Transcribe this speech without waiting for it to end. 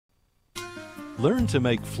Learn to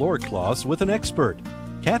make floor cloths with an expert.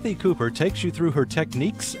 Kathy Cooper takes you through her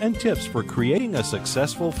techniques and tips for creating a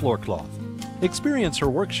successful floor cloth. Experience her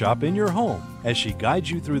workshop in your home as she guides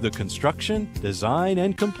you through the construction, design,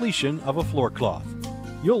 and completion of a floor cloth.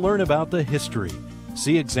 You'll learn about the history,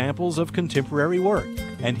 see examples of contemporary work,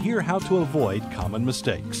 and hear how to avoid common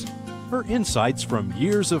mistakes. Her insights from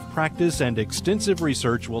years of practice and extensive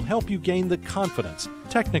research will help you gain the confidence,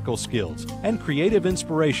 technical skills, and creative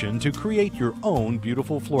inspiration to create your own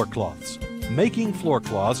beautiful floor cloths. Making Floor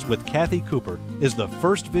Cloths with Kathy Cooper is the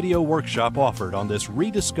first video workshop offered on this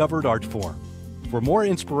rediscovered art form. For more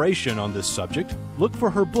inspiration on this subject, look for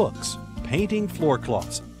her books, Painting Floor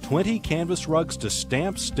Cloths, 20 Canvas Rugs to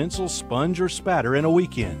Stamp, Stencil, Sponge, or Spatter in a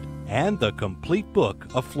Weekend, and the Complete Book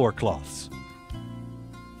of Floor Cloths.